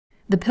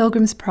The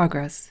Pilgrim's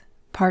Progress,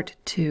 Part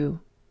 2,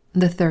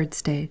 the third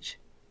stage.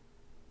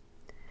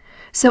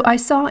 So I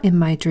saw in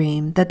my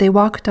dream that they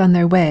walked on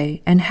their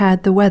way and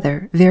had the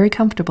weather very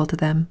comfortable to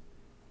them.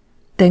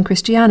 Then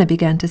Christiana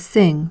began to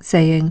sing,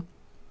 saying,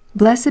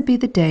 Blessed be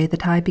the day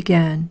that I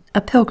began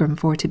a pilgrim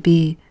for to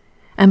be,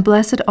 and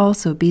blessed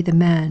also be the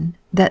man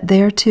that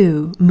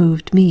thereto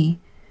moved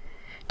me.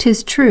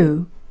 'Tis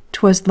true,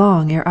 'twas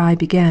long ere I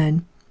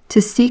began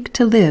to seek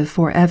to live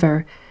for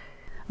ever,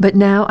 but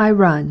now I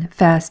run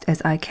fast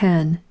as I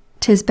can,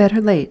 'tis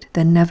better late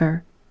than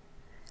never.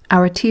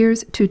 Our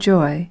tears to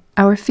joy,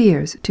 our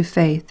fears to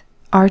faith,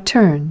 are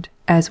turned,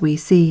 as we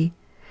see.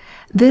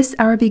 This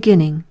our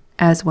beginning,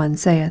 as one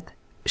saith,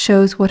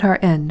 shows what our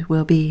end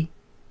will be.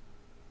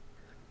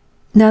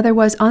 Now there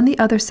was on the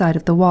other side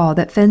of the wall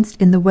that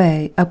fenced in the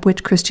way up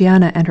which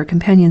Christiana and her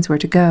companions were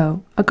to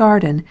go, a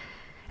garden,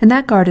 and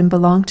that garden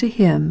belonged to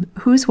him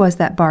whose was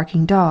that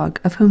barking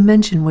dog of whom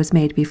mention was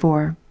made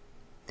before.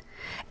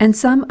 And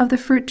some of the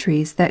fruit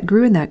trees that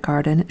grew in that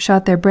garden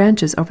shot their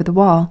branches over the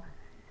wall,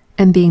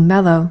 and being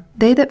mellow,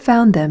 they that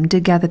found them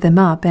did gather them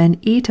up and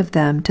eat of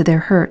them to their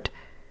hurt.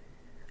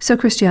 So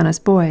Christiana's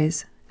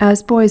boys,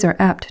 as boys are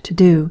apt to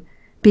do,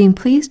 being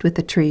pleased with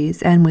the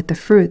trees and with the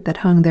fruit that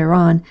hung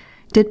thereon,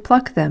 did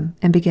pluck them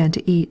and began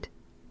to eat.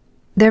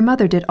 Their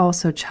mother did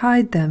also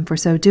chide them for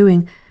so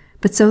doing,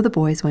 but so the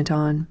boys went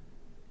on.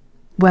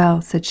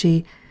 Well, said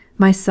she,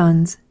 my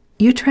sons,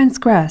 you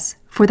transgress,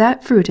 for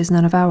that fruit is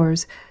none of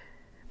ours.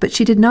 But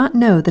she did not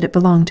know that it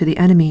belonged to the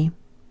enemy.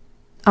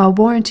 I'll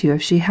warrant you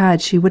if she had,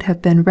 she would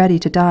have been ready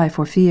to die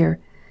for fear.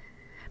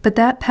 But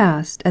that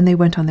passed, and they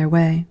went on their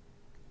way.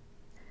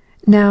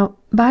 Now,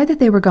 by that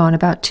they were gone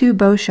about 2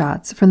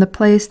 bow-shots from the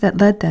place that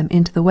led them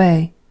into the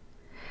way,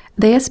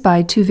 they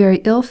espied 2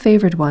 very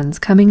ill-favoured ones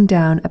coming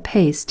down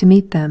apace to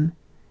meet them.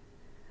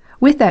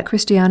 With that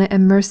Christiana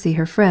and Mercy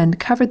her friend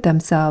covered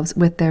themselves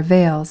with their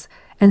veils,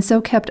 and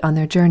so kept on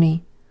their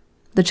journey.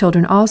 The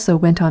children also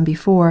went on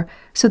before,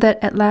 so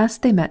that at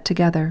last they met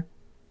together.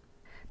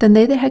 Then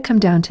they that had come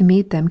down to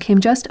meet them came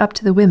just up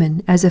to the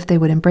women, as if they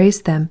would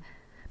embrace them.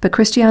 But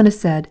Christiana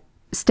said,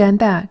 Stand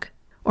back,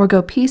 or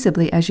go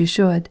peaceably as you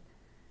should.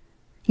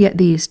 Yet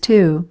these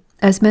 2,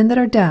 as men that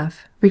are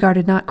deaf,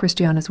 regarded not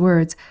Christiana's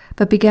words,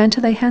 but began to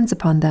lay hands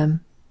upon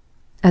them.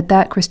 At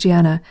that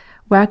Christiana,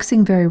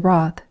 waxing very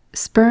wroth,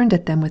 spurned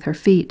at them with her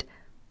feet.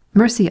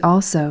 Mercy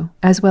also,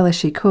 as well as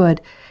she could,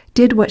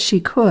 did what she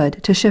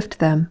could to shift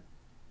them.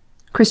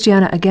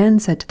 Christiana again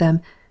said to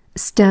them,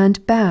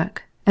 Stand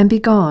back, and be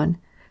gone,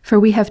 for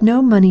we have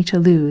no money to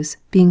lose,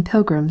 being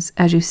pilgrims,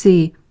 as you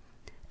see,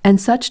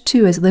 and such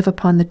too as live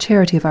upon the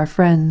charity of our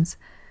friends.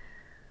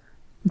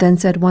 Then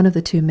said one of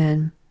the 2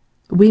 men,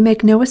 We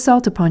make no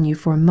assault upon you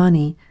for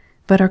money,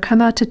 but are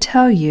come out to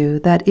tell you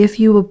that if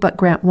you will but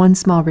grant one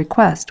small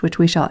request which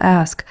we shall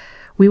ask,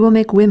 we will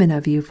make women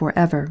of you for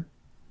ever.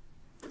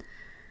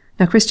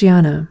 Now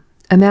Christiana,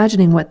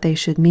 imagining what they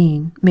should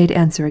mean, made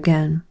answer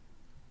again,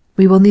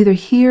 We will neither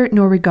hear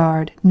nor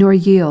regard, nor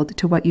yield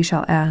to what you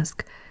shall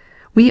ask.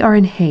 We are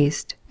in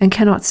haste, and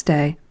cannot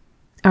stay.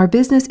 Our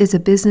business is a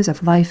business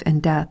of life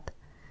and death.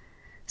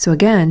 So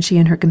again she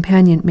and her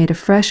companion made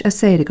a fresh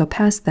essay to go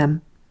past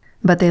them,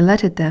 but they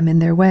letted them in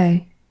their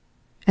way.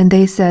 And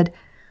they said,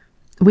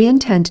 We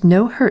intend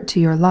no hurt to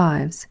your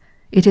lives.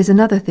 It is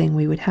another thing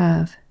we would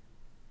have.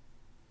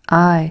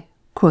 Ay,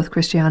 quoth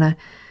Christiana,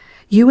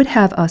 you would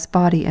have us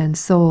body and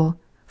soul,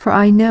 for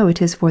I know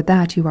it is for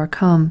that you are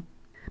come.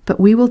 But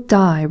we will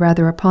die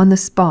rather upon the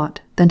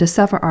spot than to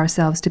suffer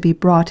ourselves to be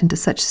brought into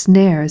such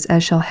snares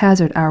as shall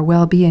hazard our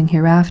well-being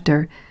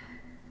hereafter.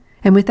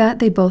 And with that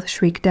they both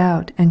shrieked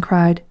out, and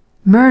cried,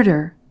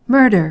 Murder!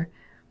 Murder!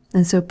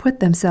 And so put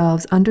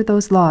themselves under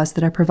those laws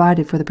that are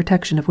provided for the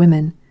protection of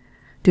women.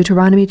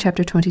 Deuteronomy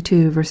chapter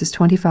 22, verses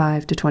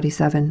 25 to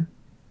 27.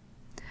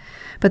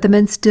 But the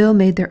men still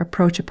made their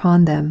approach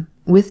upon them,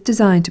 with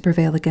design to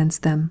prevail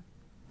against them.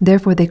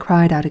 Therefore they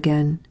cried out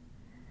again.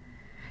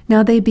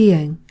 Now they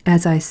being,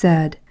 as I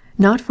said,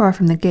 not far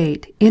from the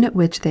gate in at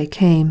which they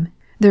came,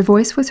 their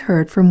voice was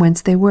heard from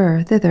whence they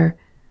were thither.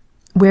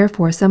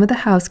 Wherefore some of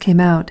the house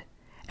came out,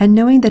 and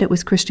knowing that it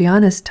was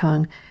Christiana's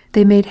tongue,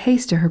 they made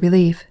haste to her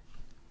relief.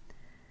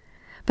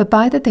 But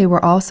by that they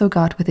were also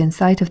got within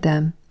sight of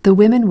them, the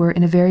women were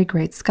in a very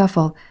great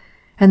scuffle,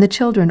 and the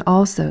children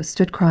also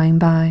stood crying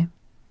by.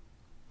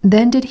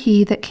 Then did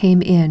he that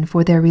came in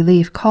for their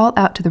relief call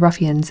out to the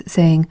ruffians,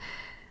 saying,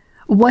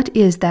 What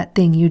is that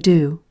thing you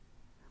do?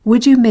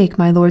 Would you make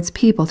my Lord's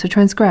people to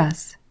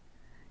transgress?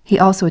 He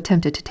also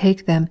attempted to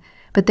take them,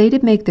 but they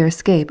did make their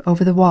escape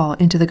over the wall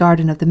into the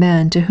garden of the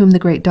man to whom the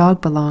great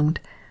dog belonged.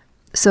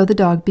 So the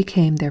dog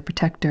became their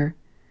protector.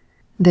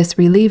 This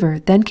reliever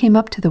then came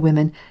up to the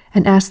women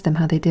and asked them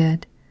how they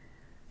did.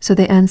 So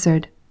they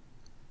answered,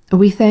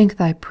 We thank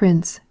thy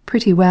prince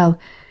pretty well,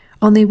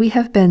 only we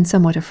have been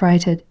somewhat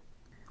affrighted.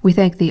 We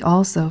thank thee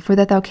also for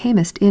that thou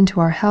camest in to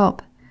our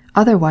help,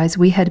 otherwise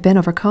we had been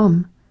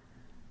overcome.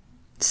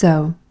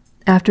 So,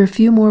 after a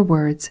few more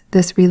words,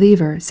 this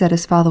reliever said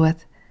as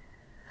followeth,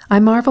 I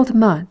marvelled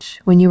much,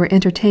 when you were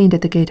entertained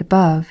at the gate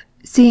above,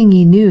 seeing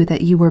ye knew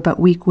that ye were but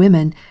weak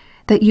women,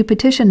 that you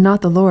petitioned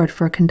not the Lord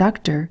for a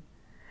conductor.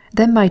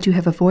 Then might you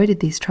have avoided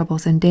these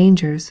troubles and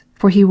dangers,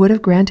 for he would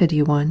have granted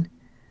you one."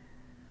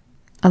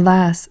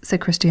 "Alas," said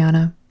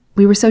Christiana,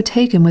 "we were so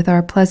taken with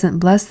our pleasant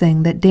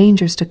blessing that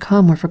dangers to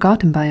come were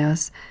forgotten by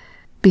us.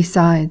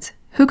 Besides,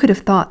 who could have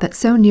thought that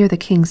so near the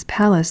king's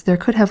palace there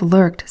could have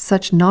lurked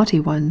such naughty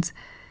ones?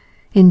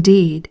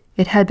 Indeed,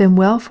 it had been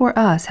well for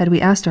us had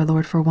we asked our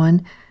Lord for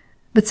one,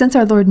 but since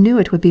our Lord knew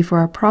it would be for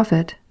our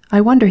profit,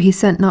 I wonder he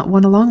sent not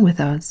one along with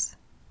us."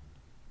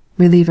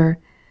 Reliever: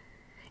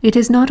 "It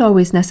is not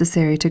always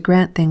necessary to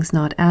grant things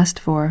not asked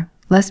for,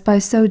 lest by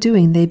so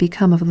doing they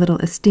become of little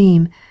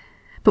esteem,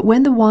 but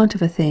when the want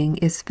of a thing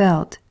is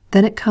felt,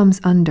 then it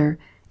comes under,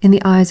 in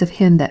the eyes of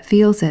him that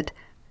feels it,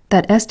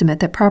 that estimate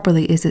that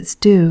properly is its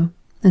due,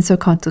 and so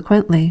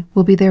consequently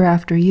will be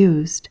thereafter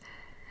used.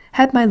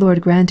 Had my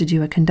Lord granted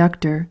you a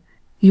conductor,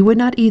 you would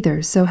not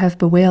either so have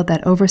bewailed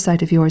that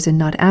oversight of yours in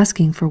not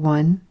asking for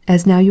one,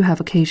 as now you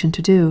have occasion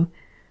to do.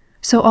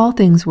 So all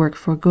things work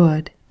for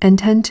good, and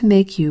tend to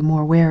make you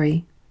more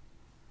wary."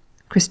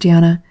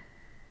 Christiana: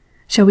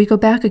 "Shall we go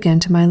back again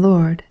to my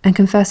Lord, and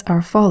confess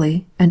our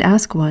folly, and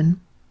ask one?"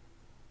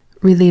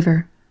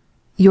 Reliever: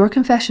 "Your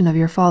confession of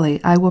your folly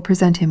I will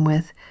present him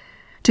with.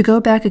 To go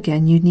back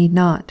again you need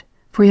not,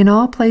 for in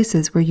all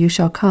places where you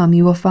shall come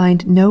you will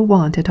find no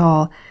want at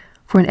all,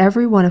 for in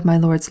every one of my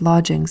Lord's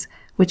lodgings,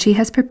 which he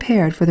has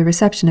prepared for the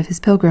reception of his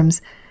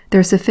pilgrims,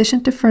 there is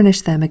sufficient to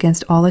furnish them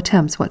against all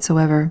attempts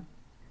whatsoever.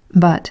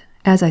 But,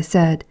 as I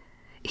said,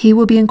 he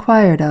will be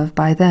inquired of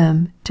by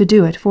them to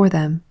do it for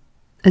them."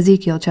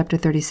 Ezekiel chapter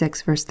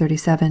 36, verse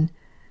 37.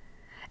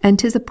 "And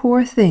 'tis a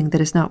poor thing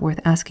that is not worth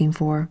asking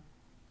for."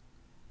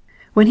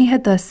 When he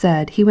had thus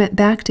said, he went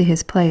back to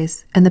his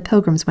place, and the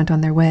pilgrims went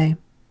on their way.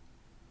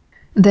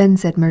 Then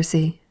said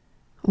Mercy,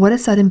 "What a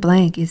sudden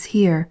blank is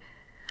here!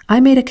 I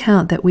made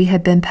account that we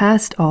had been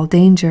past all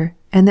danger,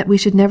 and that we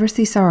should never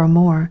see sorrow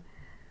more."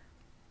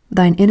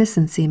 "Thine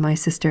innocency, my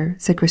sister,"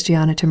 said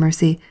Christiana to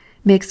Mercy,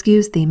 "may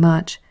excuse thee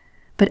much,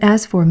 but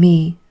as for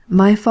me,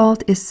 my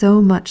fault is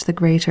so much the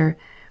greater,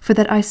 for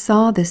that I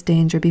saw this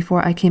danger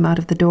before I came out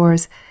of the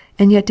doors,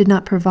 and yet did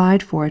not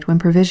provide for it when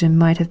provision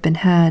might have been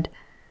had.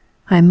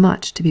 I am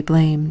much to be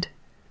blamed."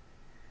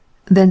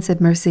 Then said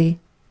Mercy,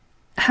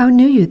 "How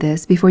knew you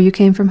this before you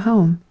came from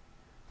home?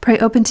 Pray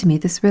open to me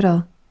this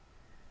riddle."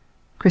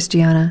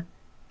 Christiana: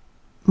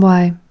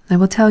 "Why, I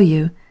will tell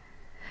you.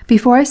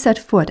 Before I set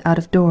foot out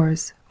of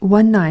doors,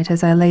 one night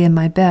as I lay in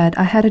my bed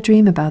I had a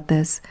dream about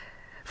this,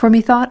 for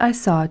methought I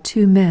saw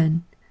two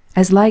men,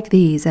 as like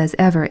these as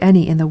ever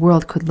any in the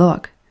world could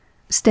look,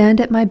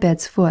 stand at my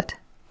bed's foot,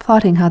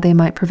 plotting how they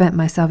might prevent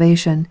my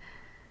salvation.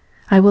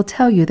 I will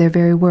tell you their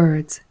very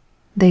words.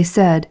 They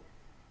said,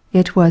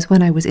 it was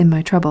when I was in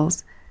my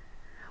troubles,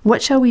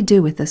 'What shall we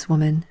do with this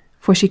woman?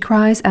 For she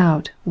cries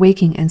out,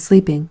 waking and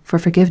sleeping, for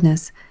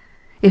forgiveness.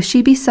 If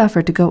she be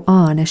suffered to go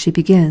on as she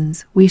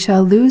begins, we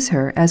shall lose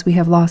her as we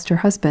have lost her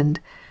husband.'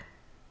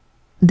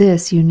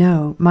 This, you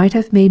know, might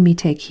have made me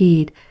take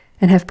heed,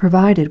 and have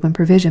provided when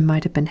provision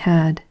might have been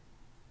had."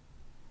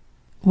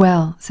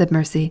 "Well," said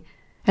Mercy,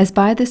 "as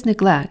by this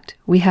neglect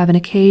we have an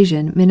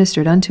occasion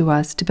ministered unto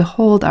us to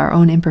behold our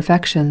own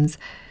imperfections,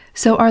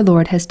 so our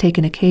Lord has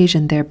taken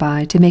occasion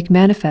thereby to make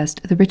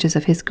manifest the riches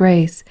of his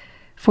grace,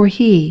 for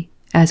he,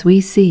 as we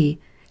see,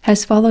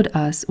 has followed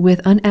us with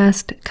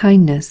unasked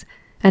kindness,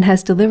 and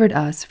has delivered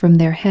us from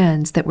their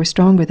hands that were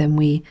stronger than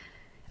we,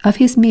 of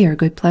his mere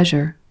good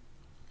pleasure."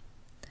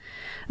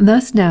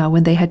 Thus now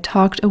when they had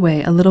talked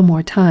away a little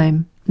more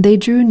time, they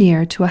drew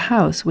near to a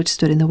house which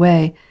stood in the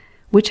way,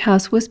 which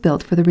house was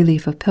built for the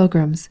relief of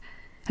pilgrims,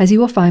 as you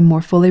will find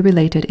more fully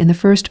related in the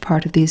first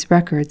part of these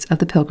records of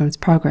the Pilgrim's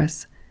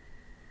Progress.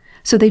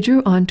 So they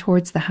drew on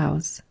towards the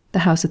house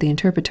of the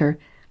interpreter,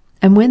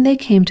 and when they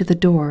came to the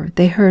door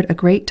they heard a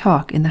great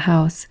talk in the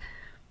house.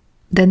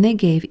 Then they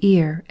gave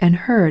ear and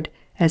heard,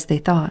 as they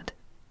thought,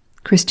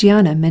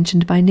 Christiana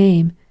mentioned by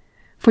name,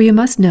 for you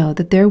must know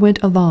that there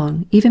went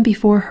along, even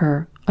before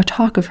her, a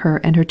talk of her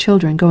and her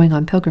children going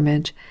on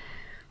pilgrimage.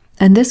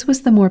 And this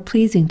was the more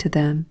pleasing to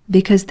them,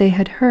 because they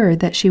had heard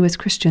that she was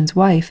Christian's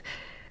wife,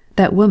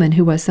 that woman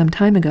who was some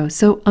time ago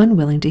so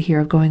unwilling to hear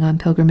of going on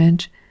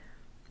pilgrimage.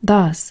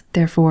 Thus,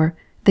 therefore,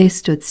 they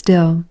stood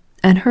still,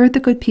 and heard the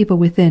good people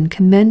within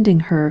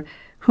commending her,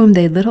 whom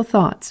they little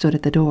thought stood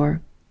at the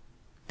door.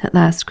 At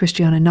last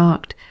Christiana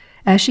knocked,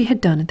 as she had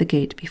done at the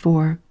gate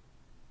before.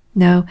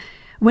 Now,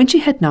 when she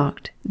had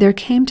knocked, there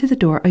came to the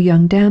door a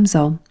young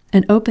damsel,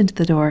 and opened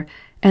the door,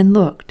 and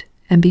looked,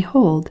 and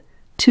behold,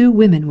 two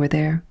women were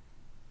there.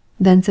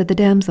 Then said the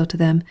damsel to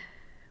them,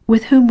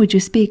 "With whom would you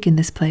speak in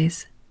this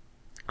place?"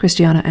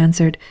 Christiana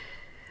answered,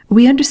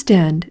 "We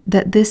understand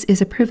that this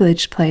is a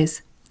privileged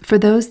place for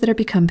those that are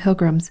become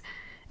pilgrims,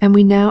 and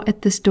we now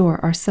at this door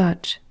are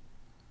such.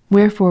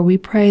 Wherefore we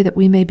pray that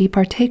we may be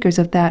partakers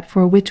of that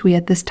for which we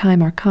at this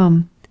time are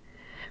come.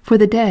 For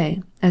the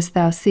day, as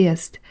thou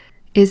seest,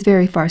 is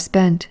very far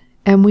spent,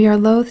 and we are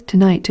loath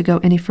tonight to go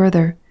any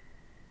further.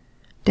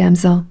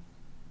 Damsel,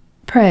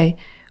 pray,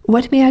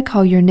 What may I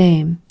call your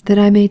name, that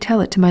I may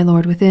tell it to my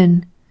lord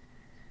within?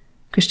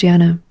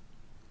 Christiana.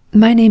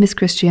 My name is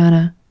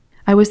Christiana.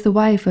 I was the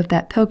wife of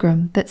that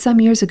pilgrim that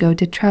some years ago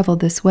did travel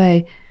this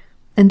way,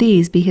 and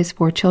these be his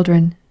 4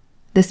 children.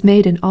 This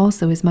maiden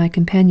also is my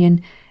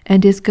companion,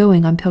 and is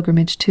going on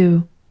pilgrimage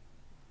too.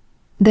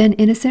 Then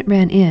Innocent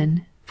ran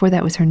in, for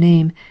that was her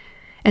name,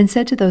 and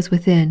said to those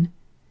within,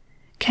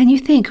 Can you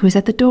think who is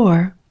at the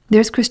door?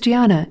 There's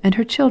Christiana and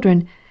her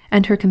children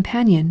and her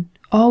companion,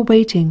 all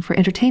waiting for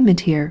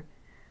entertainment here.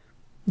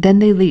 Then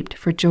they leaped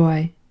for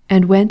joy,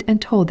 and went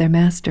and told their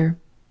master.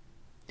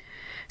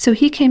 So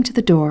he came to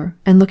the door,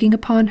 and looking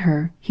upon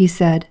her, he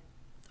said,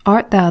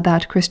 Art thou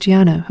that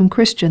Christiana whom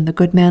Christian the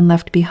good man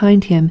left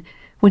behind him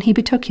when he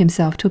betook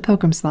himself to a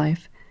pilgrim's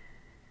life?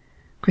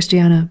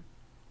 Christiana.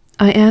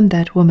 I am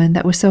that woman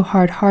that was so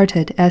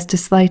hard-hearted as to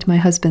slight my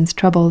husband's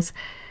troubles,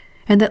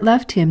 and that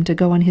left him to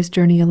go on his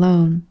journey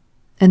alone,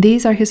 and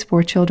these are his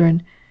 4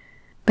 children.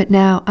 But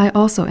now I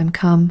also am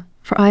come,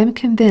 for I am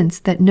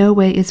convinced that no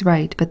way is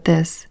right but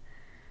this.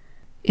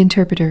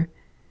 Interpreter.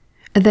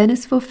 Then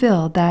is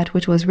fulfilled that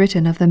which was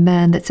written of the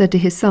man that said to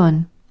his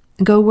son,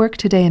 Go work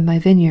today in my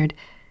vineyard.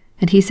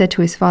 And he said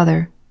to his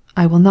father,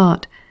 I will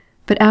not,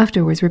 but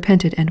afterwards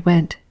repented and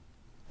went.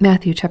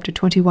 Matthew chapter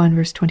 21,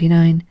 verse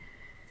 29.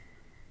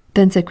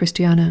 Then said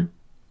Christiana,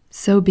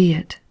 So be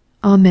it.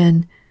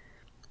 Amen.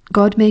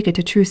 God make it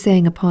a true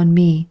saying upon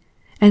me,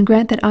 and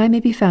grant that I may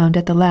be found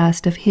at the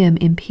last of him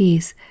in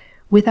peace,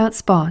 without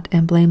spot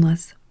and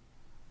blameless.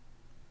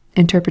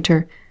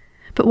 Interpreter.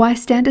 But why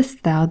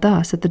standest thou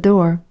thus at the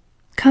door?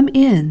 Come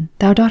in,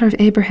 thou daughter of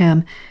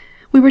Abraham.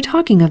 We were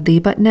talking of thee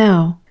but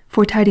now,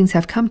 for tidings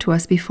have come to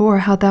us before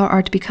how thou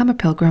art become a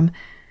pilgrim.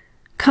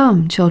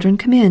 Come, children,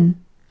 come in.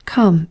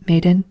 Come,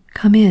 maiden,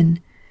 come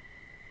in.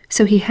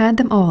 So he had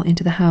them all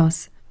into the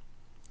house.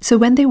 So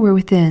when they were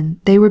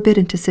within, they were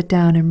bidden to sit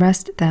down and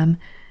rest them.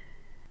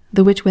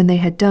 The which when they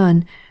had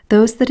done,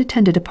 those that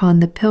attended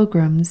upon the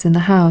pilgrims in the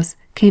house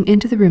came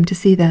into the room to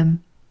see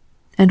them.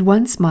 And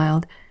one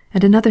smiled,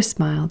 and another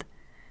smiled,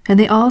 and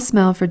they all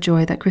smiled for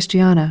joy that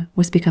Christiana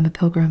was become a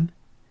pilgrim.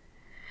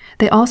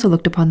 They also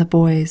looked upon the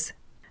boys.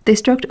 They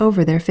stroked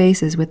over their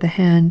faces with the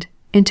hand,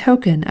 in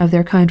token of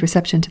their kind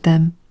reception to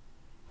them.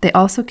 They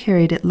also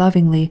carried it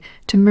lovingly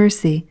to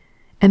Mercy,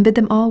 and bid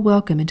them all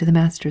welcome into the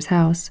master's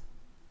house.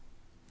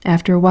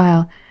 After a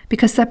while,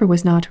 because supper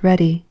was not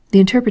ready, the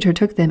interpreter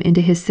took them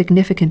into his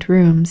significant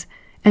rooms,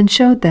 and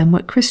showed them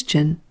what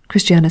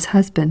Christiana's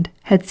husband,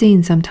 had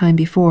seen some time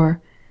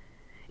before.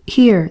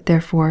 Here,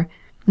 therefore,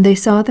 they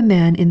saw the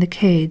man in the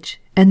cage,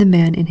 and the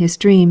man in his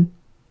dream,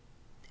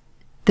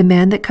 the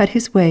man that cut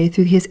his way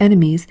through his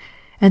enemies,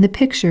 and the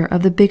picture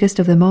of the biggest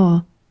of them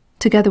all,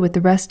 together with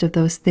the rest of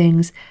those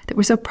things that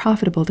were so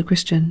profitable to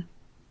Christian.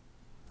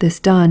 This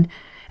done,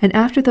 and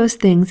after those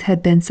things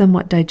had been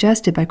somewhat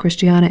digested by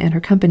Christiana and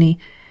her company,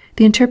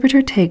 the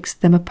interpreter takes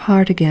them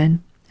apart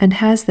again, and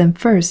has them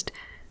first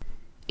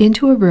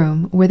into a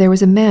room where there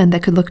was a man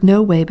that could look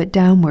no way but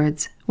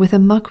downwards, with a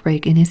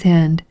muck-rake in his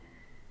hand.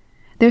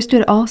 There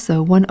stood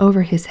also one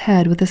over his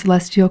head with a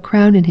celestial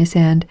crown in his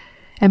hand,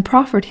 and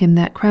proffered him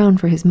that crown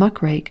for his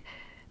muck-rake,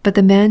 but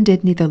the man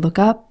did neither look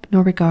up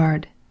nor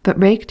regard,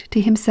 but raked to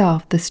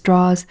himself the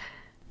straws,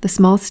 the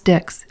small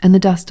sticks, and the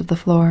dust of the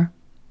floor.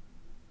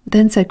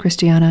 Then said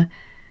Christiana,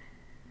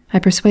 I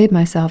persuade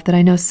myself that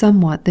I know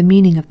somewhat the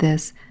meaning of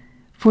this,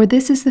 for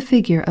this is the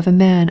figure of a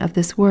man of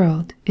this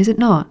world, is it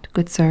not,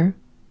 good sir?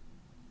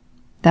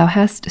 Thou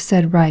hast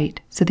said right,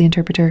 said the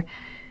interpreter,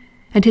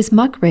 and his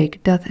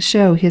muck-rake doth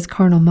show his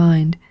carnal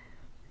mind.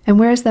 And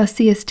whereas thou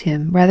seest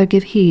him rather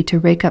give heed to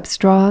rake up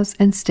straws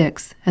and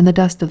sticks and the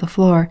dust of the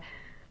floor,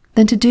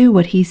 than to do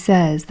what he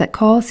says that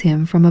calls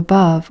him from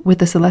above with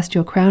the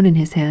celestial crown in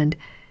his hand,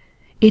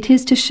 it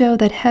is to show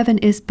that heaven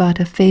is but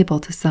a fable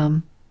to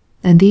some,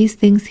 and these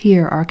things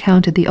here are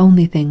accounted the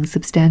only things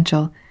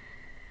substantial.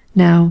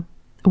 Now,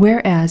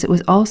 whereas it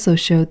was also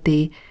showed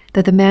thee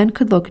that the man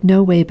could look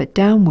no way but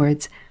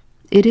downwards,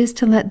 it is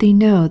to let thee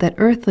know that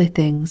earthly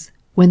things,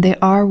 when they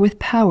are with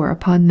power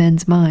upon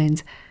men's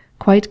minds,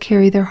 quite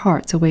carry their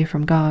hearts away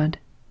from God.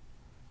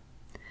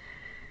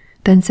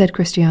 Then said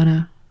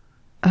Christiana,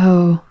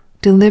 Oh,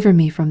 deliver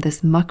me from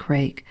this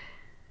muck-rake.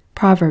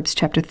 Proverbs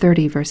chapter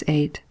 30, verse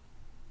 8.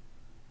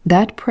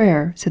 That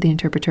prayer, said the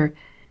interpreter,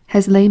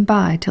 has lain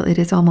by till it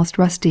is almost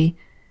rusty.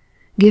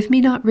 Give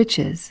me not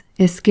riches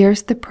is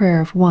scarce the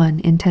prayer of 1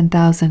 in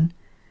 10,000.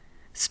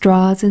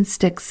 Straws and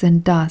sticks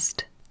and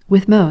dust,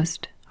 with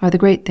most, are the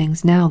great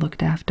things now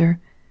looked after.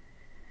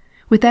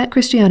 With that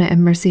Christiana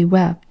and Mercy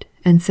wept,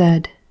 and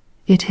said,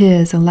 It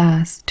is,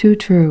 alas, too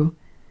true.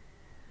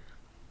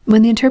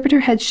 When the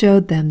interpreter had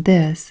showed them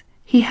this,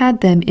 he had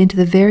them into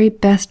the very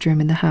best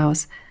room in the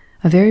house,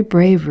 a very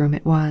brave room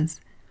it was.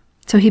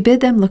 So he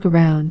bid them look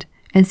around,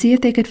 and see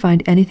if they could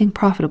find anything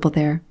profitable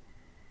there.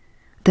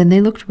 Then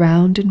they looked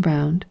round and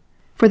round,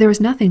 for there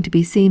was nothing to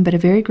be seen but a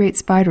very great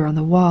spider on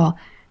the wall,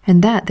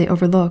 and that they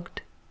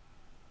overlooked.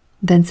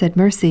 Then said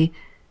Mercy,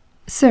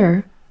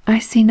 Sir, I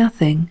see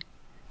nothing.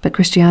 But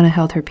Christiana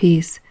held her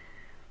peace.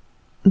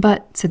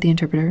 But, said the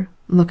interpreter,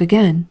 Look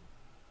again.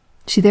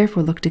 She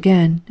therefore looked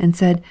again, and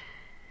said,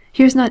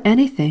 Here's not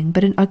anything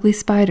but an ugly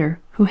spider,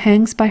 who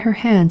hangs by her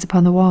hands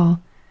upon the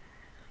wall.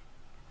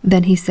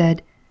 Then he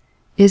said,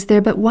 Is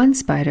there but one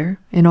spider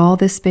in all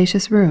this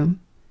spacious room?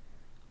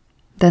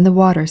 Then the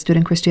water stood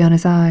in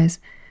Christiana's eyes,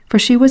 for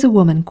she was a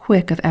woman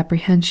quick of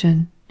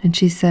apprehension, and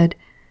she said,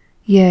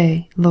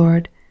 Yea,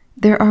 Lord,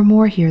 there are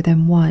more here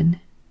than one.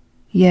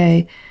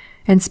 Yea,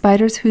 and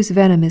spiders whose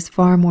venom is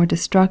far more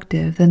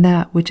destructive than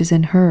that which is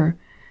in her.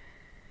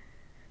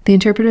 The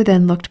interpreter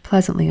then looked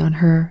pleasantly on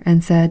her,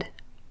 and said,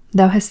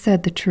 Thou hast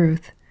said the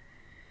truth.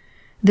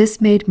 This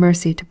made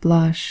Mercy to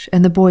blush,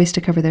 and the boys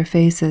to cover their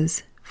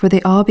faces, for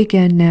they all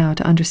began now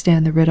to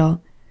understand the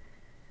riddle.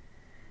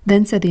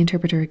 Then said the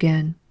interpreter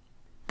again,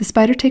 The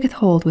spider taketh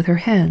hold with her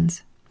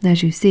hands,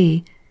 as you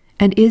see,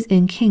 and is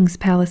in kings'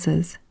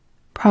 palaces.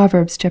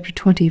 Proverbs chapter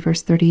 20,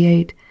 verse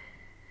 38.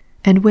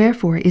 And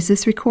wherefore is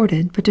this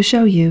recorded, but to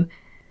show you,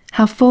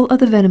 how full of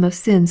the venom of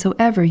sin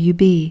soever you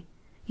be,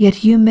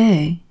 yet you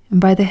may,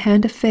 by the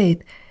hand of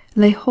faith,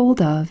 lay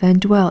hold of and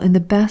dwell in the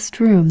best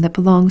room that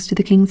belongs to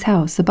the king's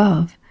house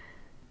above.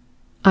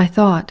 I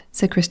thought,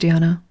 said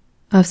Christiana,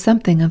 of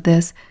something of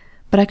this,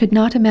 but I could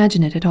not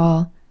imagine it at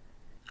all.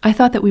 I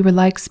thought that we were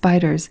like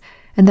spiders,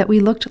 and that we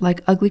looked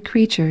like ugly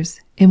creatures,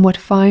 in what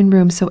fine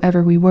room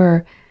soever we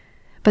were,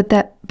 but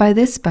that by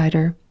this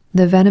spider,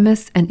 the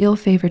venomous and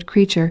ill-favoured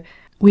creature,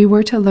 we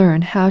were to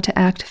learn how to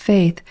act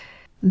faith.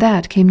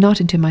 That came not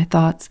into my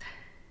thoughts.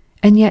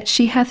 And yet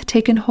she hath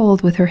taken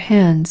hold with her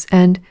hands,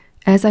 and,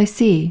 as I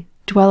see,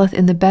 dwelleth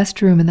in the best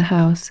room in the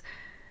house.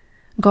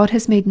 God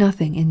has made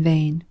nothing in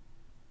vain.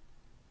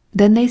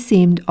 Then they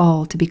seemed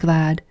all to be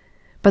glad,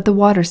 but the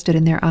water stood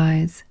in their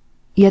eyes.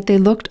 Yet they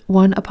looked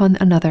one upon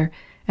another,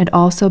 and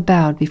also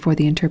bowed before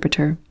the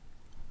interpreter.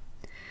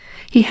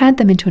 He had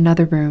them into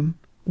another room,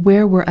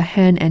 where were a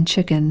hen and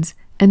chickens,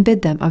 and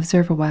bid them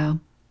observe a while.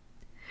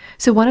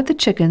 So one of the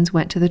chickens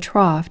went to the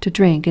trough to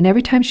drink, and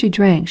every time she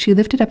drank she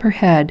lifted up her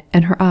head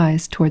and her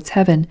eyes towards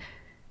heaven.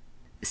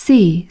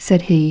 See,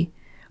 said he,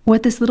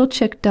 what this little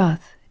chick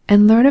doth,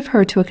 and learn of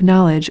her to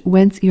acknowledge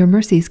whence your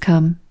mercies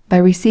come, by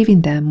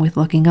receiving them with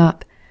looking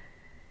up.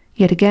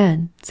 Yet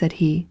again, said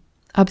he,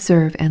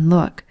 observe and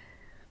look.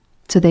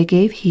 So they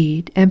gave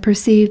heed, and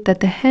perceived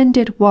that the hen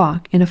did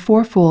walk in a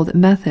fourfold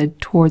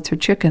method towards her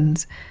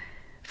chickens.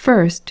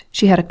 First,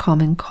 she had a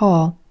common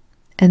call,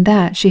 and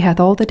that she hath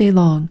all the day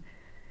long.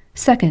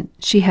 Second,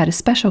 she had a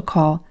special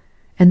call,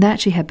 and that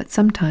she had but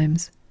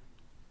sometimes.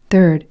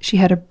 Third, she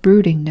had a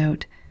brooding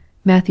note,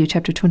 Matthew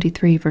chapter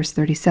 23, verse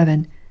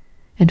 37.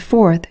 And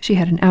fourth, she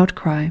had an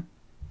outcry.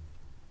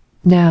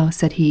 Now,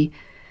 said he,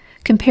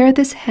 compare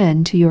this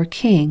hen to your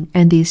king,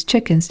 and these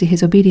chickens to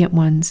his obedient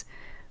ones.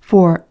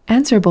 For,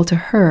 answerable to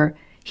her,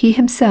 he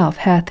himself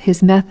hath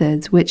his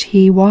methods which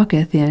he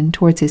walketh in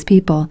towards his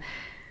people.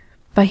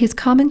 By his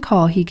common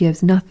call he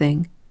gives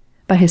nothing.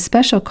 By his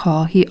special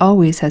call he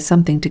always has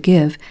something to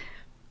give.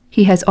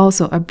 He has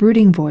also a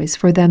brooding voice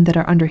for them that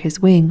are under his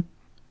wing,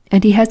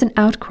 and he has an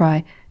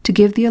outcry to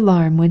give the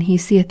alarm when he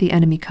seeth the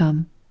enemy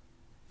come.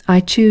 I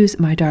choose,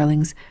 my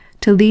darlings,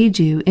 to lead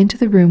you into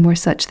the room where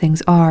such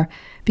things are,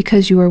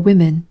 because you are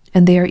women,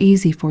 and they are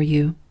easy for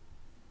you.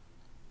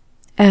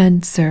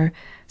 And, sir,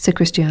 said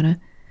Christiana,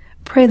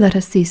 pray let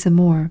us see some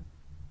more.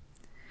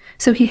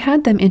 So he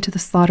had them into the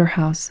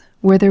slaughter-house,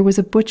 where there was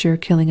a butcher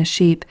killing a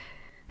sheep,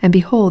 and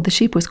behold, the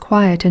sheep was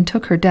quiet, and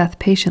took her death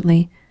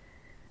patiently.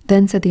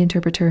 Then said the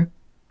interpreter,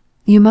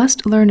 You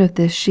must learn of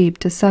this sheep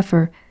to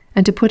suffer,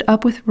 and to put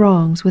up with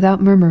wrongs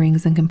without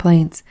murmurings and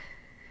complaints.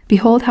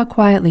 Behold how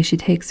quietly she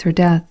takes her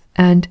death,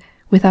 and,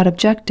 without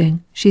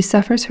objecting, she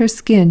suffers her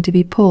skin to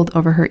be pulled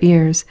over her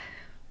ears.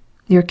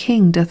 Your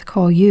king doth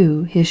call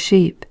you his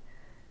sheep.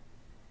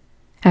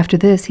 After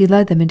this he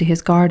led them into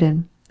his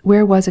garden,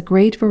 where was a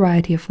great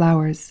variety of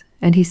flowers,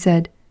 and he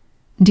said,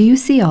 Do you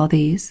see all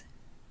these?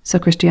 So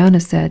Christiana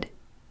said,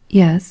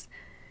 Yes.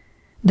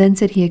 Then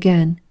said he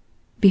again,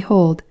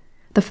 Behold,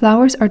 the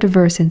flowers are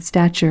diverse in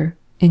stature,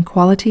 in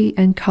quality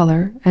and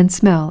colour, and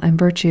smell and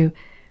virtue,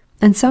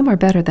 and some are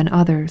better than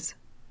others.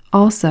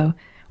 Also,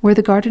 where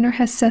the gardener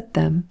has set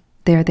them,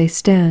 there they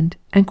stand,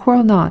 and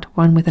quarrel not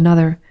one with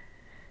another.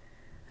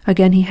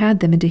 Again he had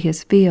them into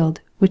his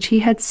field, which he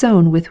had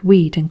sown with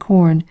wheat and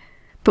corn,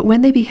 but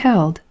when they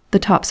beheld, the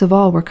tops of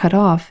all were cut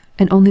off,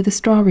 and only the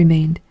straw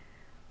remained.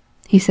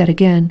 He said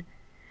again,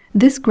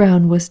 This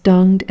ground was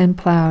dunged and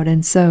ploughed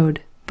and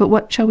sowed, but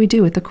what shall we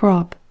do with the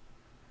crop?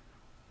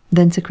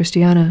 Then said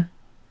Christiana,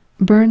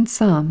 Burn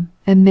some,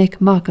 and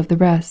make muck of the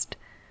rest.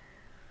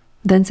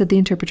 Then said the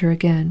interpreter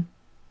again,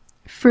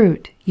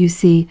 Fruit, you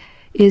see,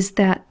 is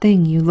that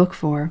thing you look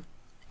for,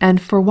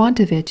 and for want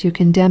of it you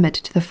condemn it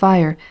to the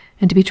fire,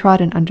 and to be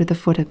trodden under the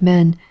foot of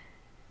men.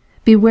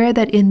 Beware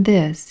that in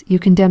this you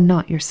condemn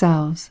not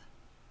yourselves.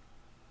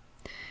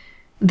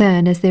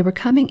 Then, as they were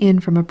coming in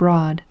from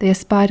abroad, they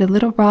espied a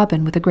little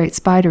robin with a great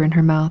spider in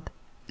her mouth.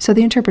 So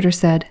the interpreter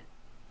said,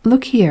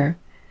 Look here.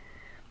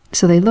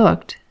 So they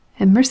looked,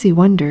 and Mercy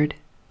wondered.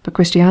 But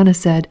Christiana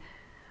said,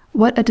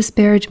 What a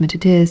disparagement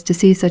it is to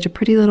see such a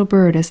pretty little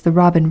bird as the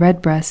robin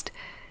redbreast,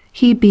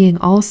 he being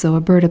also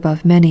a bird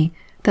above many,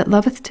 that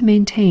loveth to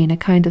maintain a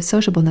kind of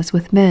sociableness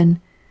with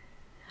men.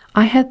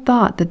 I had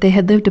thought that they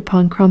had lived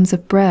upon crumbs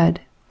of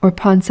bread, or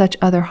upon such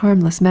other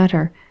harmless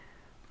matter.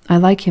 I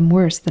like him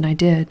worse than I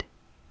did.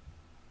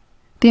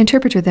 The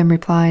interpreter then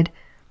replied,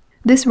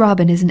 This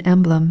robin is an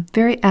emblem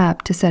very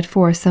apt to set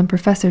forth some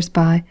professors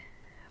by,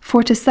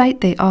 for to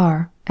sight they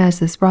are, as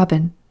this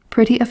robin,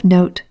 pretty of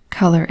note,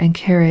 colour, and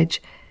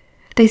carriage.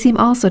 They seem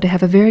also to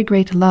have a very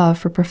great love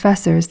for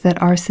professors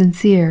that are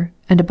sincere,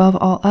 and above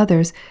all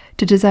others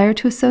to desire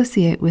to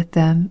associate with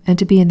them and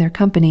to be in their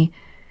company,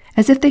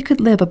 as if they could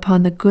live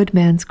upon the good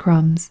man's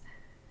crumbs.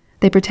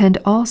 They pretend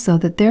also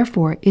that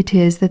therefore it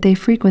is that they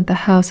frequent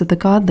the house of the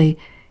godly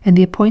and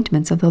the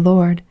appointments of the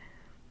Lord.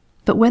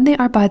 But when they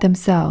are by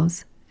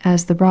themselves,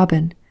 as the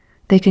robin,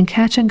 they can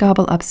catch and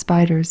gobble up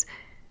spiders,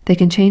 they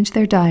can change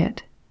their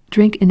diet,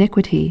 drink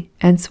iniquity,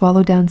 and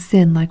swallow down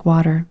sin like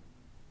water.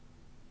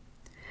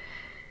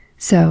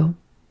 So,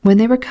 when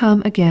they were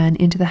come again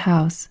into the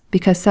house,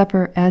 because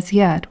supper as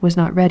yet was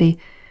not ready,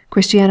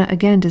 Christiana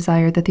again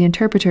desired that the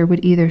interpreter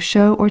would either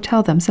show or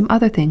tell them some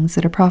other things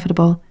that are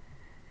profitable.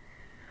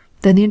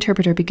 Then the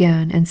interpreter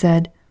began and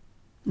said,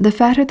 The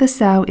fatter the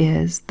sow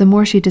is, the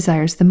more she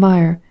desires the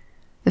mire.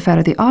 The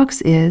fatter the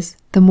ox is,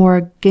 the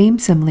more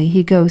gamesomely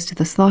he goes to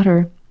the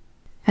slaughter.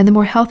 And the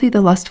more healthy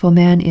the lustful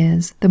man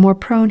is, the more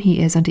prone he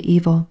is unto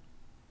evil.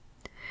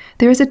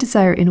 There is a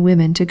desire in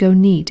women to go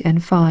neat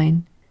and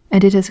fine,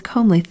 and it is a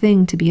comely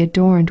thing to be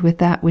adorned with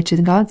that which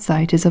in God's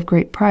sight is of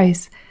great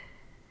price.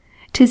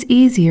 'Tis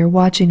easier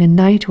watching a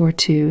night or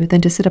two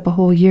than to sit up a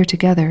whole year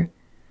together.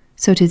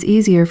 So 'tis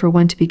easier for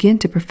one to begin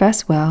to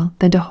profess well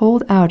than to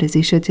hold out as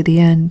he should to the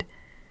end.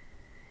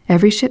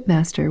 Every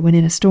shipmaster, when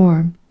in a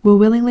storm, will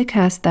willingly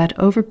cast that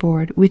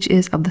overboard which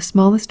is of the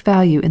smallest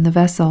value in the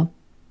vessel.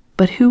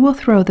 But who will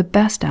throw the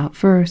best out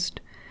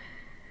first?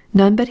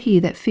 None but he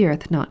that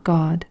feareth not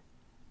God.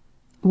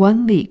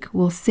 One leak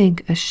will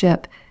sink a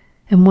ship,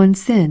 and one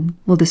sin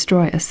will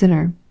destroy a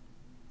sinner.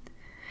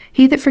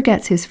 He that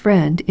forgets his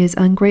friend is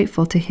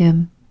ungrateful to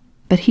him,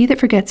 but he that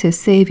forgets his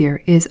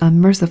Saviour is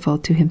unmerciful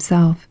to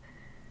himself.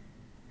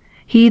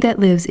 He that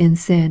lives in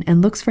sin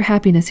and looks for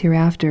happiness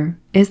hereafter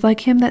is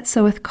like him that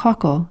soweth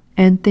cockle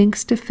and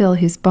thinks to fill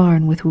his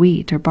barn with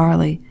wheat or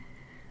barley.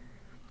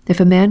 If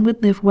a man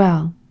would live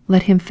well,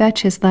 let him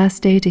fetch his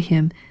last day to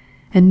him,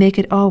 and make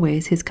it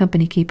always his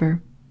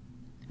company-keeper.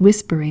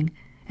 Whispering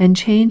and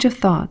change of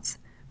thoughts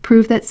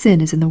prove that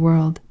sin is in the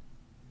world.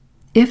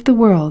 If the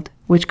world,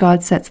 which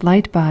God sets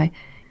light by,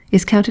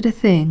 is counted a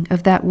thing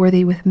of that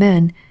worthy with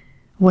men,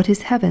 what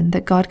is heaven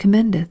that God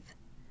commendeth?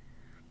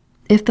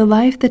 If the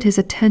life that is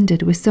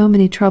attended with so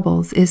many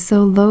troubles is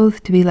so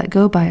loath to be let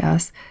go by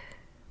us,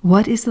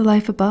 what is the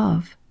life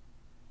above?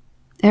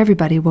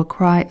 Everybody will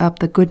cry up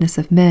the goodness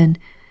of men,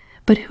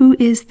 but who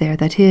is there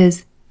that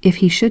is, if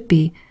he should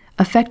be,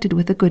 affected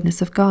with the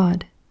goodness of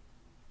God?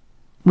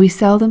 We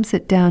seldom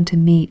sit down to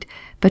meat,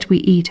 but we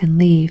eat and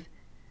leave.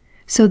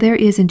 So there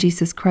is in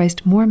Jesus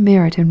Christ more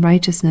merit and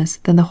righteousness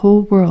than the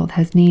whole world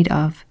has need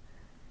of.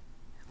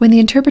 When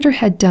the interpreter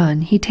had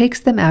done, he takes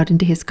them out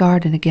into his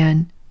garden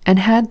again, and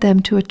had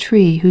them to a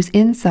tree whose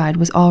inside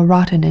was all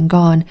rotten and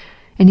gone,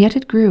 and yet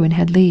it grew and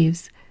had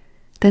leaves.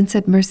 Then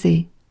said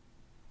Mercy,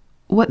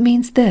 What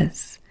means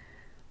this?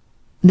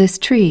 This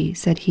tree,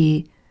 said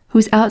he,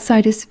 whose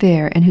outside is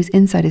fair and whose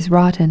inside is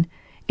rotten,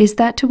 is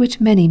that to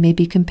which many may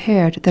be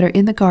compared that are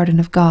in the garden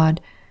of God,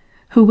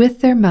 who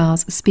with their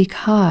mouths speak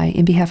high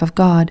in behalf of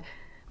God,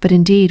 but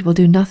indeed will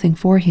do nothing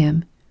for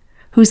him,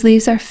 whose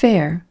leaves are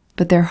fair,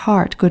 but their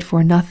heart good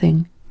for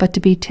nothing, but to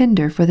be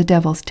tinder for the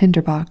devil's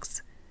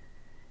tinderbox.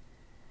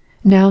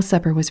 Now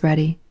supper was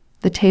ready,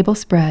 the table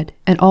spread,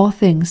 and all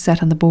things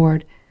set on the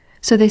board.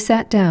 So they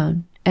sat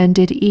down, and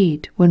did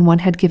eat when one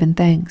had given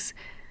thanks.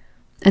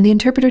 And the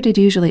interpreter did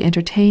usually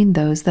entertain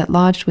those that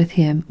lodged with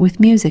him with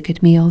music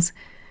at meals,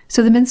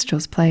 so the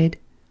minstrels played.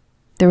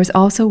 There was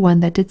also one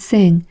that did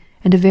sing,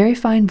 and a very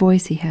fine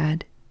voice he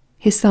had.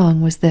 His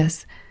song was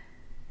this: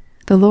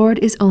 The Lord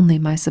is only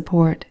my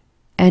support,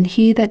 and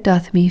he that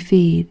doth me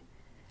feed.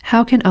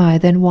 How can I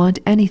then want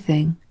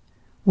anything,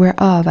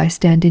 whereof I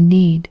stand in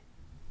need?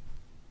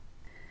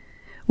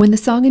 When the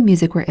song and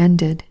music were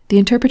ended, the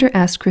interpreter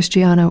asked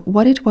Christiana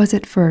what it was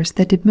at first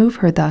that did move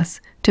her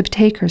thus to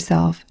betake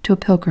herself to a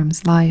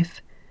pilgrim's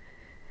life.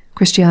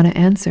 Christiana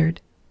answered,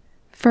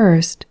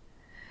 First,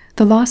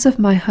 the loss of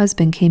my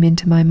husband came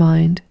into my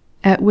mind,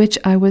 at which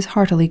I was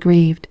heartily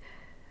grieved,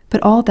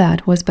 but all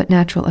that was but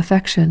natural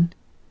affection.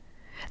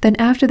 Then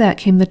after that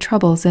came the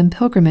troubles and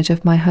pilgrimage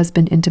of my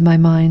husband into my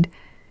mind,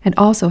 and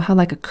also how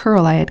like a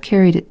curl I had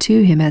carried it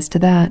to him as to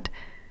that.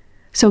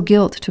 So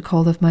guilt took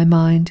hold of my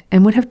mind,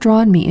 and would have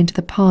drawn me into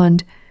the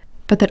pond,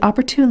 but that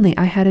opportunely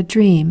I had a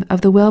dream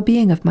of the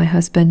well-being of my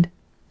husband,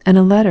 and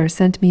a letter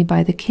sent me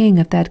by the king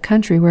of that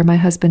country where my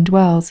husband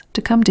dwells,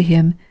 to come to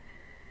him.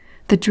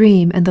 The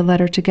dream and the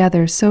letter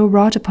together so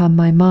wrought upon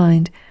my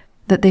mind,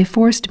 that they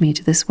forced me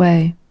to this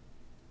way.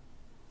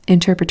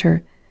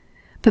 Interpreter: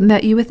 But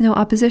met you with no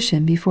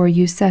opposition before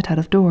you set out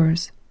of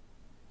doors?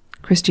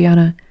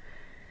 Christiana: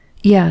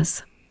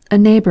 Yes, a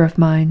neighbor of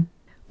mine,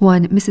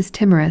 one Mrs.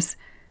 Timorous.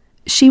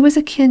 She was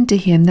akin to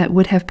him that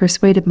would have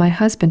persuaded my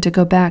husband to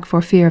go back for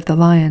fear of the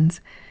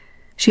lions.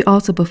 She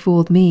also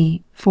befooled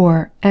me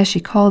for, as she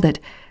called it,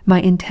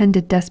 my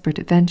intended desperate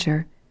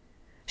adventure.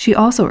 She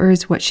also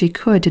urged what she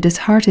could to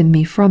dishearten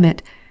me from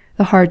it,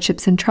 the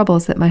hardships and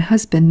troubles that my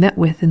husband met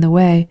with in the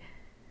way.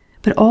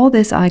 But all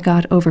this I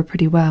got over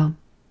pretty well.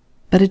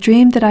 But a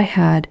dream that I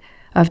had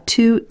of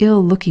two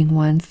ill-looking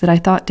ones that I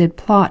thought did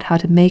plot how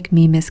to make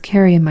me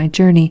miscarry in my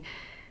journey,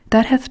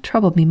 that hath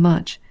troubled me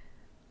much.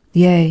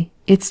 Yea,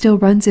 it still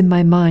runs in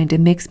my mind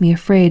and makes me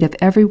afraid of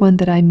every one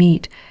that I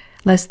meet,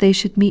 lest they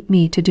should meet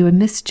me to do a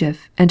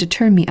mischief and to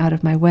turn me out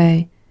of my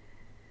way.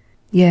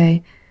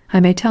 Yea, I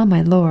may tell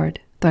my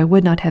lord, though I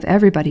would not have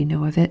everybody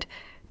know of it,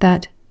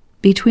 that,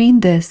 between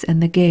this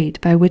and the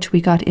gate by which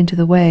we got into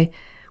the way,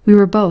 we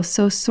were both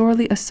so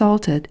sorely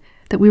assaulted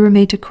that we were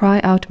made to cry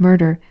out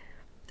murder,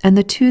 and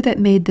the two that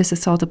made this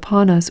assault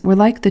upon us were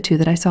like the two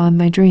that I saw in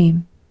my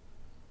dream.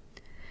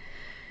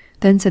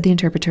 Then said the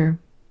interpreter,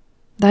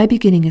 Thy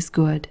beginning is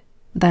good,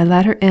 thy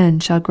latter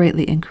end shall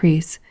greatly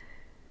increase.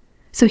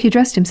 So he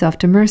addressed himself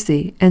to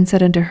Mercy, and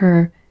said unto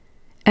her,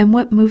 And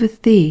what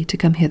moveth thee to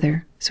come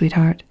hither,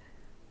 sweetheart?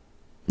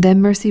 Then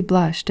Mercy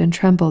blushed and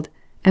trembled,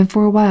 and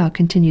for a while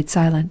continued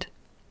silent.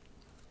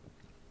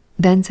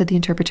 Then said the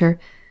interpreter,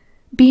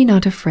 Be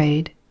not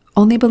afraid,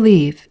 only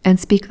believe, and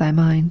speak thy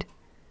mind.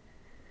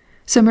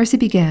 So Mercy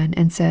began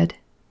and said,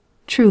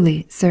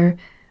 Truly, sir,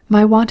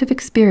 my want of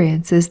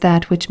experience is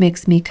that which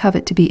makes me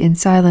covet to be in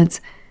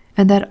silence,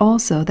 and that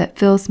also that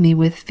fills me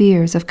with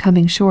fears of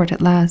coming short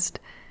at last.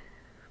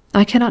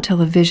 I cannot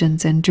tell of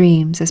visions and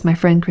dreams as my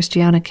friend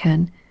Christiana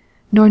can,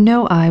 nor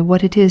know I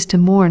what it is to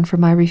mourn for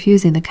my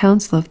refusing the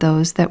counsel of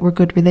those that were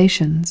good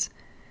relations.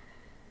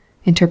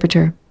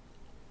 Interpreter,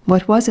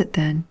 What was it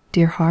then,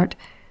 dear heart,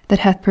 that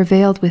hath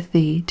prevailed with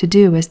thee to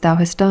do as thou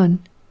hast done?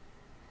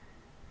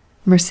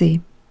 Mercy,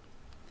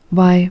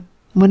 Why,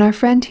 when our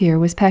friend here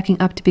was packing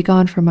up to be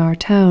gone from our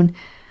town,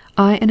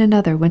 I and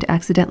another went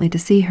accidentally to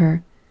see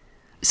her.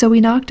 So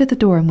we knocked at the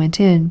door and went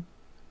in.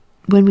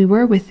 When we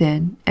were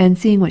within, and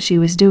seeing what she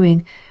was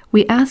doing,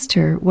 we asked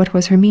her what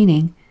was her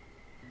meaning.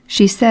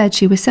 She said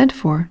she was sent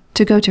for,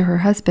 to go to her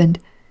husband.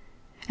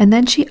 And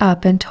then she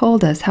up and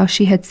told us how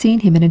she had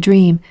seen him in a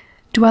dream,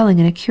 dwelling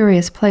in a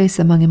curious place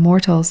among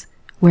immortals,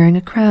 wearing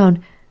a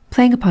crown,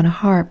 playing upon a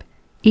harp,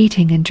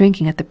 eating and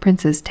drinking at the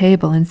prince's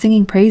table, and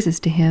singing praises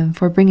to him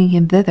for bringing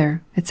him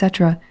thither,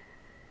 etc.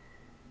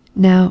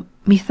 Now,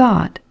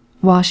 methought,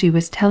 while she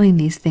was telling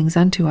these things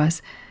unto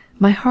us,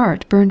 my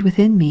heart burned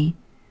within me.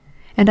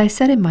 And I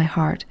said in my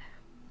heart,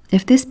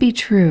 If this be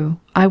true,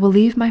 I will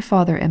leave my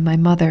father and my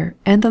mother,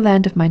 and the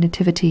land of my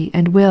nativity,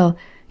 and will,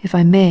 if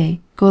I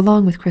may, go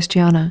along with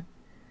Christiana.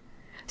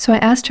 So I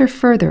asked her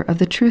further of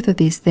the truth of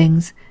these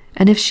things,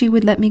 and if she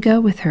would let me go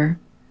with her,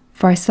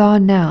 for I saw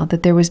now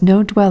that there was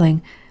no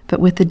dwelling but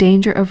with the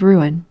danger of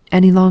ruin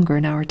any longer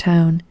in our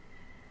town.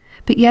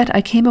 But yet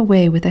I came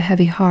away with a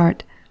heavy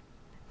heart,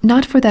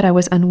 not for that I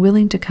was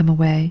unwilling to come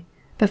away,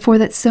 but for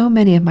that so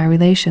many of my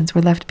relations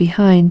were left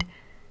behind,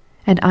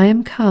 and I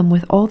am come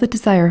with all the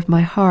desire of my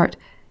heart,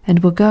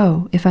 and will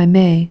go, if I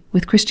may,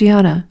 with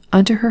Christiana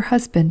unto her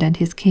husband and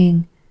his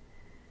king.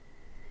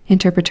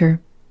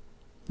 Interpreter,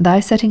 Thy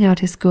setting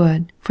out is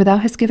good, for thou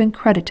hast given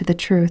credit to the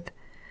truth.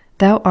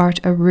 Thou art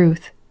a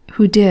Ruth,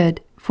 who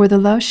did, for the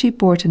love she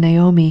bore to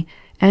Naomi,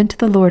 and to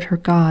the Lord her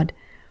God,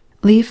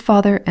 leave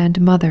father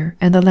and mother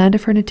and the land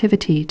of her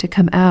nativity to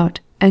come out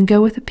and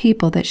go with a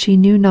people that she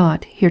knew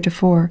not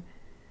heretofore.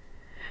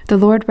 The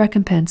Lord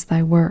recompense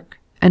thy work,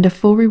 and a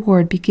full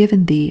reward be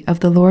given thee of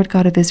the Lord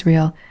God of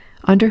Israel,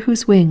 under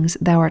whose wings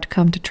thou art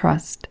come to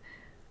trust.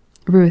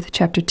 Ruth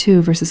chapter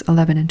 2, verses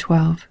 11 and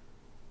 12.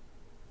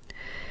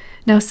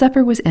 Now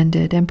supper was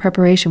ended, and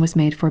preparation was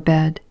made for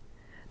bed.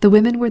 The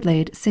women were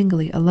laid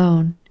singly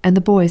alone, and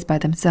the boys by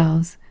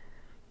themselves.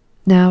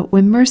 Now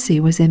when Mercy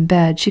was in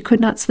bed, she could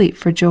not sleep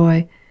for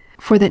joy,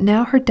 for that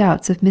now her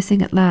doubts of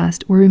missing at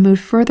last were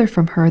removed further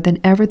from her than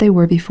ever they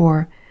were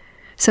before.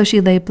 So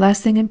she lay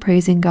blessing and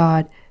praising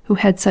God, who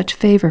had such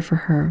favor for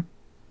her.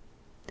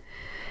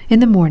 In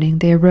the morning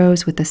they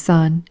arose with the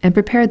sun, and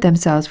prepared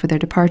themselves for their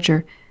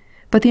departure,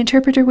 but the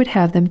interpreter would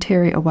have them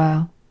tarry a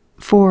while.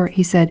 For,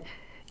 he said,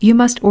 You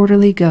must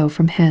orderly go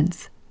from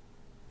hence.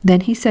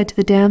 Then he said to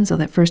the damsel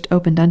that first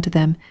opened unto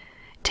them,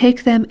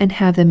 Take them and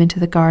have them into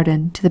the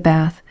garden, to the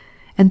bath,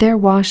 and there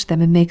wash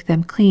them and make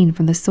them clean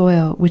from the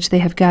soil which they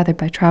have gathered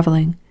by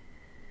travelling.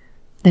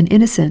 Then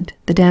Innocent,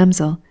 the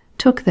damsel,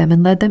 took them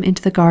and led them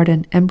into the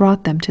garden, and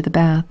brought them to the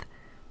bath.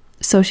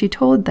 So she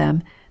told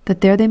them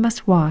that there they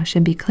must wash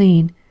and be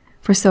clean,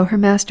 for so her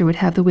master would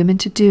have the women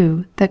to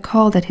do that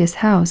called at his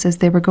house as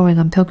they were going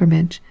on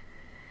pilgrimage.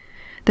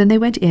 Then they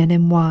went in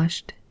and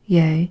washed,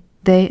 yea,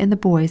 they and the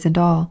boys and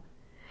all.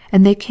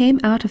 And they came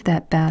out of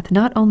that bath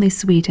not only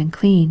sweet and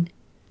clean,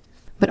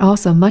 but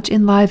also much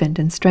enlivened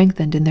and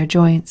strengthened in their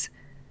joints.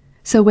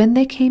 So when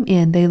they came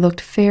in they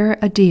looked fairer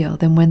a deal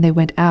than when they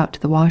went out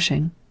to the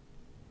washing.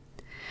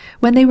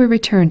 When they were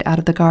returned out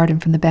of the garden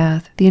from the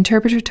bath, the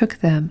interpreter took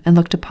them and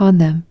looked upon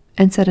them,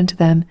 and said unto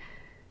them,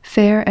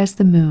 Fair as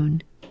the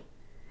moon.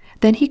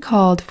 Then he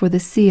called for the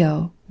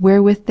seal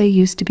wherewith they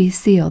used to be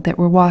sealed that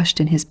were washed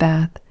in his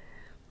bath.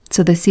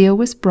 So the seal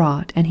was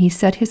brought, and he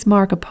set his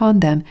mark upon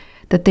them,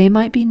 that they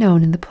might be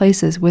known in the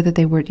places whither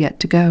they were yet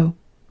to go.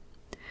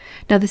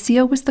 Now the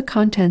seal was the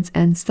contents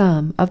and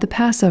sum of the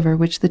Passover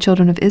which the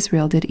children of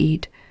Israel did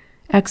eat,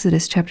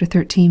 Exodus chapter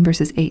 13,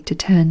 verses 8 to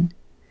 10,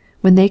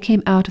 when they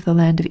came out of the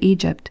land of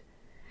Egypt,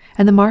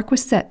 and the mark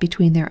was set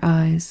between their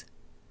eyes.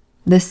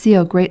 This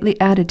seal greatly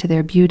added to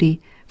their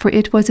beauty, for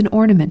it was an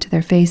ornament to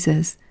their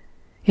faces.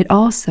 It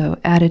also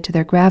added to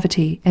their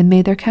gravity, and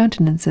made their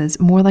countenances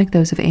more like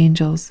those of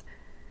angels.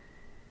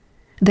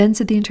 Then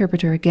said the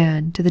interpreter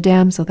again to the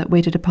damsel that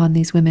waited upon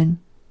these women,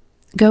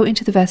 Go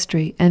into the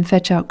vestry, and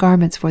fetch out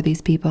garments for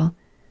these people.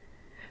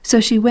 So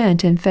she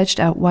went and fetched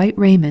out white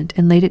raiment,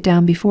 and laid it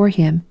down before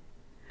him.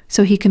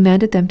 So he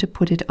commanded them to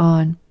put it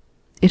on.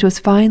 It was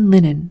fine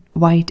linen,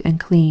 white and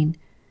clean.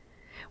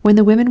 When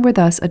the women were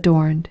thus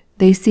adorned,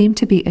 they seemed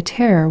to be a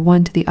terror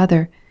one to the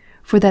other,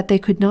 for that they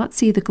could not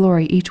see the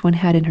glory each one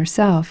had in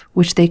herself,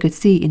 which they could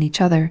see in each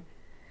other.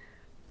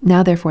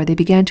 Now therefore they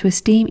began to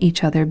esteem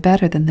each other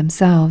better than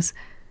themselves.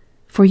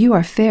 For you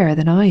are fairer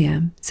than I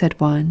am, said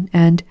one,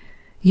 and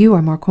you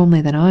are more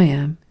comely than I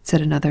am,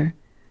 said another.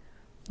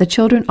 The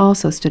children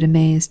also stood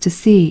amazed to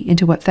see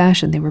into what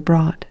fashion they were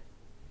brought.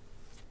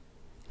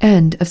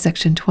 End of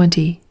section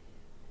 20.